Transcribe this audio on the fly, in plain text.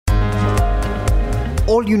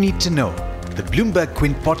All You Need to Know, the Bloomberg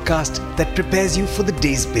Quint podcast that prepares you for the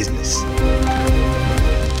day's business.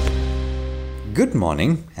 Good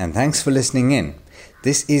morning and thanks for listening in.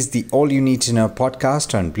 This is the All You Need to Know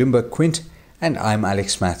podcast on Bloomberg Quint and I'm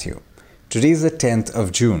Alex Matthew. Today is the 10th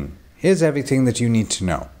of June. Here's everything that you need to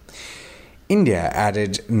know. India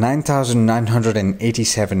added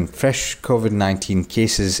 9,987 fresh COVID-19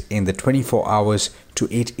 cases in the 24 hours to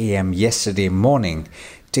 8 a.m. yesterday morning,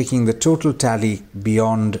 taking the total tally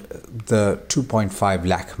beyond the 2.5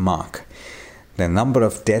 lakh mark. The number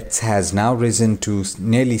of deaths has now risen to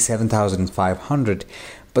nearly 7,500,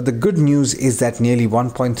 but the good news is that nearly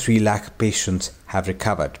 1.3 lakh patients have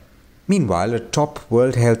recovered. Meanwhile, a top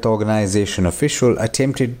World Health Organization official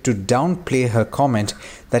attempted to downplay her comment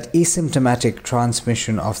that asymptomatic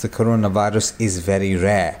transmission of the coronavirus is very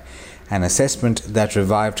rare, an assessment that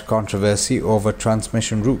revived controversy over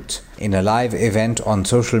transmission routes. In a live event on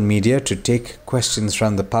social media to take questions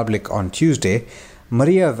from the public on Tuesday,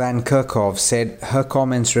 Maria Van Kerkhove said her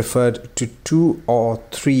comments referred to 2 or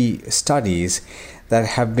 3 studies that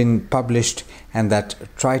have been published and that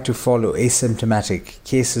try to follow asymptomatic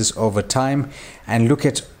cases over time and look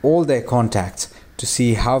at all their contacts to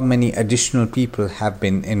see how many additional people have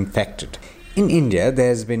been infected. In India, there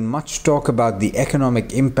has been much talk about the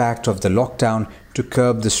economic impact of the lockdown to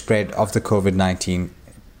curb the spread of the COVID-19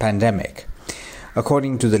 pandemic.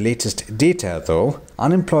 According to the latest data, though,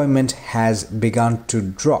 unemployment has begun to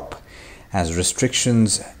drop as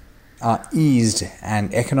restrictions are eased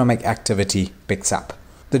and economic activity picks up.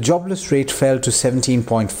 The jobless rate fell to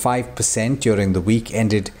 17.5% during the week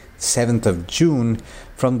ended 7th of June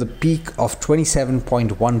from the peak of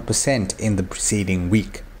 27.1% in the preceding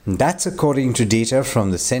week. That's according to data from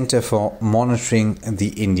the Centre for Monitoring the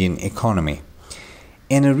Indian Economy.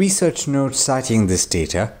 In a research note citing this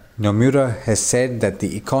data, Nomura has said that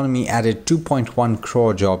the economy added 2.1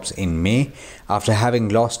 crore jobs in May after having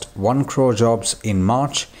lost 1 crore jobs in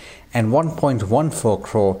March and 1.14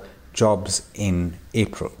 crore jobs in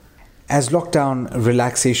April. As lockdown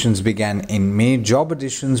relaxations began in May, job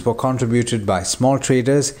additions were contributed by small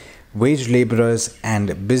traders, wage labourers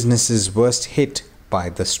and businesses worst hit by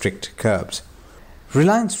the strict curbs.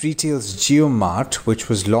 Reliance Retail's JioMart, which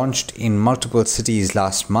was launched in multiple cities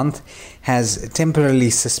last month, has temporarily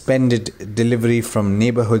suspended delivery from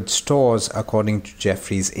neighbourhood stores according to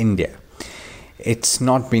Jefferies India. It's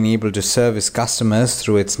not been able to service customers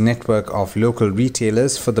through its network of local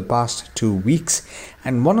retailers for the past 2 weeks,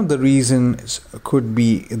 and one of the reasons could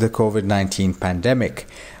be the COVID-19 pandemic,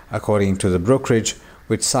 according to the brokerage,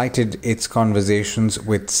 which cited its conversations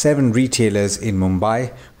with 7 retailers in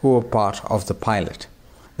Mumbai who were part of the pilot.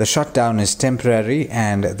 The shutdown is temporary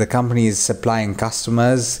and the company is supplying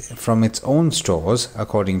customers from its own stores,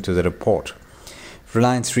 according to the report.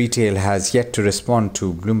 Reliance Retail has yet to respond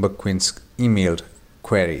to Bloomberg Quint's emailed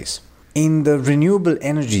queries. In the renewable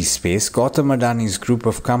energy space, Gautam Adani's group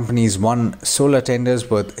of companies won solar tenders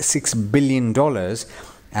worth $6 billion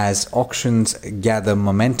as auctions gather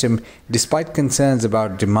momentum despite concerns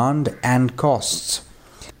about demand and costs.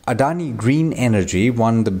 Adani Green Energy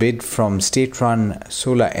won the bid from state-run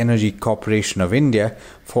Solar Energy Corporation of India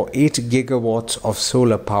for 8 gigawatts of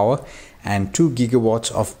solar power and 2 gigawatts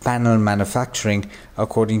of panel manufacturing,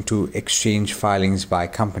 according to exchange filings by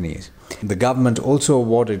companies. The government also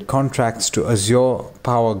awarded contracts to Azure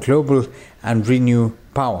Power Global and Renew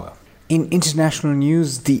Power. In international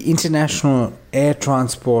news, the International Air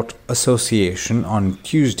Transport Association on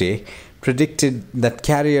Tuesday predicted that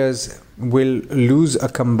carriers will lose a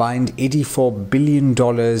combined $84 billion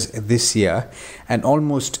this year and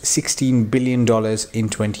almost $16 billion in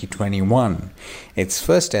 2021, its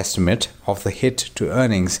first estimate of the hit to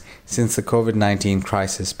earnings since the COVID-19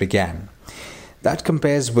 crisis began. That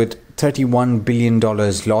compares with $31 billion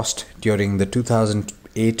lost during the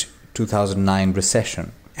 2008-2009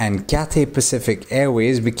 recession. And Cathay Pacific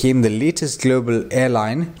Airways became the latest global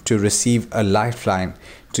airline to receive a lifeline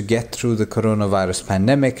to get through the coronavirus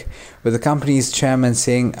pandemic, with the company's chairman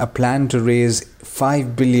saying a plan to raise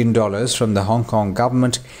 $5 billion from the Hong Kong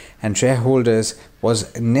government and shareholders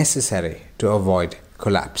was necessary to avoid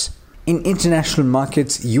collapse. In international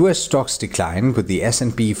markets, US stocks declined, with the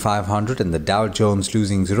S&P 500 and the Dow Jones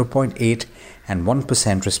losing 0.8 and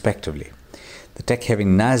 1% respectively. The tech-heavy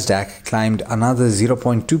Nasdaq climbed another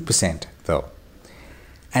 0.2% though.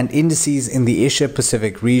 And indices in the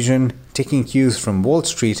Asia-Pacific region, taking cues from Wall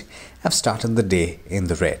Street, have started the day in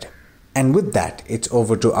the red. And with that, it's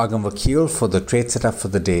over to Agam Vakil for the trade setup for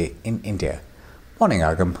the day in India. Morning,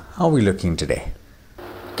 Agam. How are we looking today?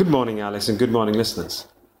 Good morning, Alice, and good morning, listeners.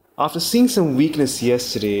 After seeing some weakness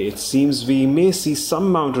yesterday, it seems we may see some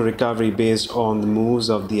amount of recovery based on the moves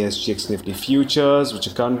of the SGX Nifty futures, which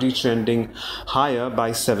are currently trending higher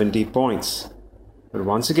by 70 points. But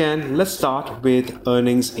once again, let's start with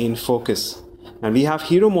earnings in focus. And we have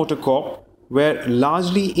Hero MotoCorp, where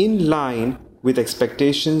largely in line with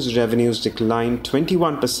expectations, revenues declined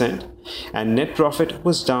 21% and net profit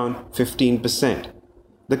was down 15%.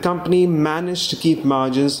 The company managed to keep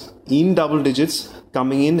margins in double digits,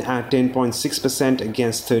 coming in at 10.6%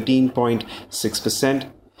 against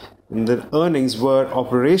 13.6%. And the earnings were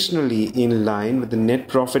operationally in line with the net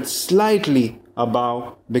profit slightly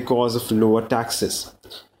above because of lower taxes.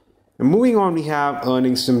 And moving on, we have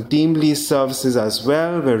earnings from Team Lease Services as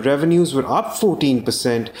well, where revenues were up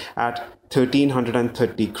 14% at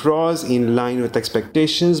 1,330 crores in line with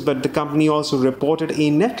expectations, but the company also reported a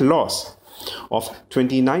net loss of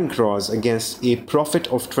 29 crores against a profit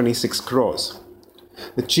of 26 crores.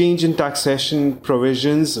 The change in taxation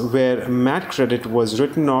provisions where MAT credit was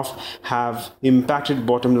written off have impacted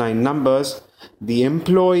bottom line numbers. The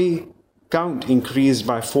employee count increased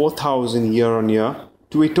by 4,000 year on year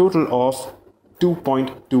to a total of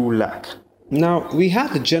 2.2 lakh. Now, we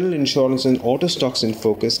have the general insurance and auto stocks in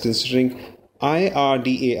focus, considering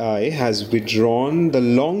IRDAI has withdrawn the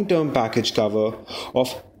long-term package cover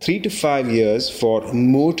of 3 to 5 years for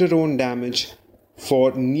motor-owned damage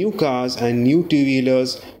for new cars and new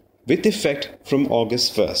two-wheelers with effect from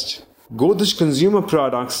August 1st. Godrej Consumer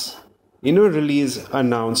Products, in a release,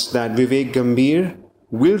 announced that Vivek Gambhir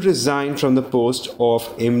will resign from the post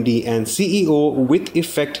of MD and CEO with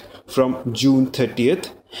effect from June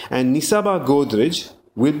 30th, and Nisaba Godrej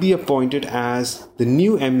will be appointed as the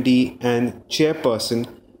new MD and chairperson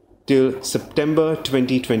till September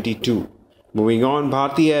 2022. Moving on,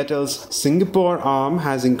 Bharti Airtel's Singapore arm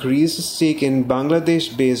has increased its stake in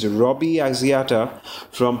Bangladesh-based Robi Axiata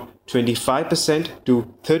from 25%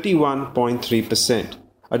 to 31.3%.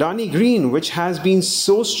 Adani Green, which has been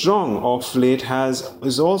so strong of late,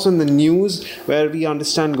 is also in the news, where we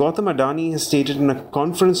understand Gautam Adani has stated in a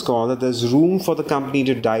conference call that there's room for the company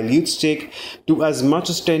to dilute stake to as much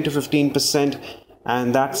as 10 to 15%,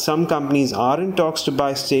 and that some companies are in talks to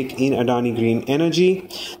buy stake in Adani Green Energy.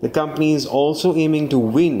 The company is also aiming to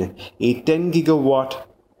win a 10 gigawatt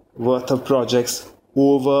worth of projects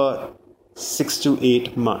over 6 to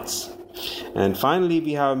 8 months. And finally,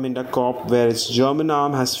 we have Minda Corp, where its German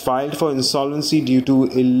arm has filed for insolvency due to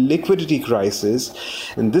a liquidity crisis,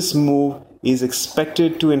 and this move is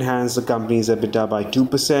expected to enhance the company's EBITDA by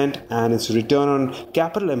 2% and its return on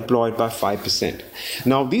capital employed by 5%.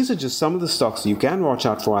 Now, these are just some of the stocks you can watch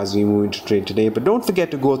out for as we move into trade today, but don't forget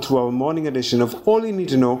to go through our morning edition of All You Need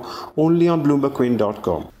to Know only on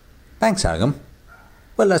BloombergQuint.com. Thanks, Agam.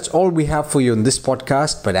 Well, that's all we have for you in this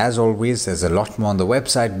podcast, but as always, there's a lot more on the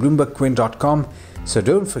website BloombergQuint.com, so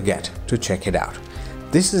don't forget to check it out.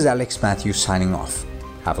 This is Alex Matthews signing off.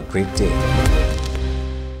 Have a great day.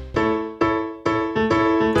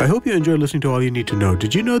 I hope you enjoyed listening to All You Need to Know.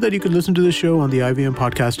 Did you know that you can listen to the show on the IVM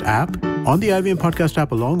Podcast app? On the IVM Podcast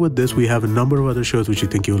app, along with this, we have a number of other shows which you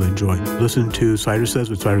think you'll enjoy. Listen to Cyrus Says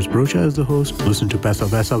with Cyrus Brocha as the host. Listen to Paisa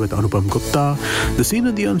Vaisa with Anupam Gupta. The Scene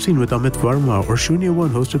and the Unseen with Amit Verma, or Shunya One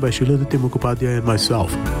hosted by Shiladitya Mukhopadhyay and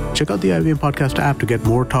myself. Check out the IVM Podcast app to get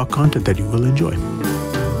more talk content that you will enjoy.